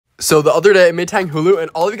So the other day I made Tanghulu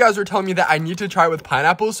and all of you guys were telling me that I need to try it with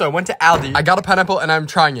pineapple. So I went to Aldi. I got a pineapple and I'm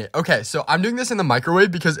trying it. Okay, so I'm doing this in the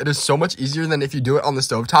microwave because it is so much easier than if you do it on the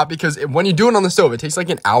stovetop, because when you do it on the stove, it takes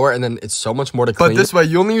like an hour and then it's so much more to clean. But this way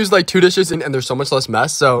you only use like 2 dishes and there's so much less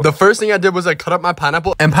mess. So the first thing I did was I cut up my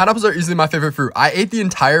pineapple, and pineapples are easily my favorite fruit. I ate the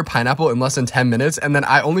entire pineapple in less than 10 minutes and then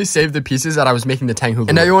I only saved the pieces that I was making the Tanghulu.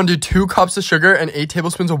 And now you want to do 2 cups of sugar and 8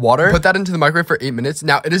 tablespoons of water. Put that into the microwave for 8 minutes.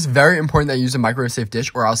 Now it is very important that you use a microwave safe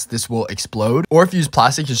dish or else this will explode. Or if you use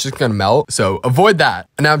plastic, it's just gonna melt. So avoid that.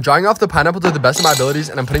 And now I'm drying off the pineapple to the best of my abilities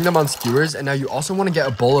and I'm putting them on skewers. And now you also want to get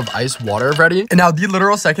a bowl of ice water ready. And now the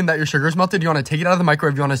literal second that your sugar is melted, you want to take it out of the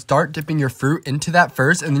microwave. You want to start dipping your fruit into that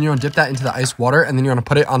first, and then you want to dip that into the ice water, and then you want to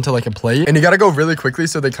put it onto like a plate. And you got to go really quickly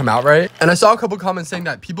so they come out right. And I saw a couple comments saying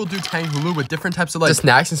that people do Tanghulu with different types of like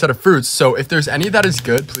snacks instead of fruits. So if there's any that is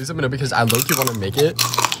good, please let me know because I low-key want to make it.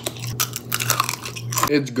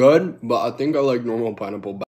 It's good, but I think I like normal pineapple better.